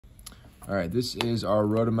All right, this is our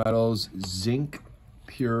Rotometals Zinc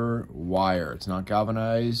pure wire. It's not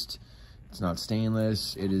galvanized, it's not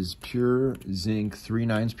stainless, it is pure zinc,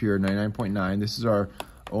 3/9 pure, 99.9. This is our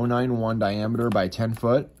 091 diameter by 10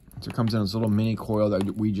 foot. So it comes in this little mini coil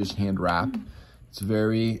that we just hand wrap. It's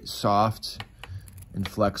very soft and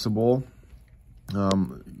flexible.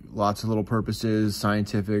 Lots of little purposes,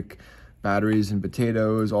 scientific, batteries and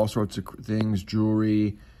potatoes, all sorts of things,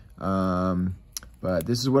 jewelry. But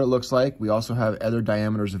this is what it looks like. We also have other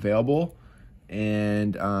diameters available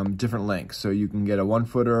and different lengths. So you can get a 1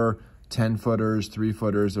 footer, 10 footers, 3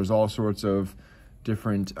 footers. There's all sorts of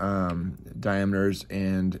different diameters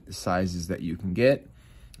and sizes that you can get.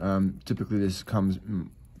 Typically this comes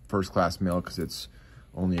first class mail because it's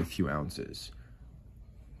only a few ounces.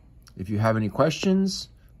 If you have any questions,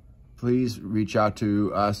 please reach out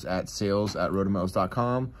to us at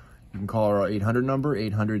sales@rotometals.com. You can call our 800 number,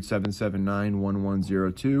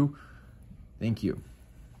 800-779-1102. Thank you.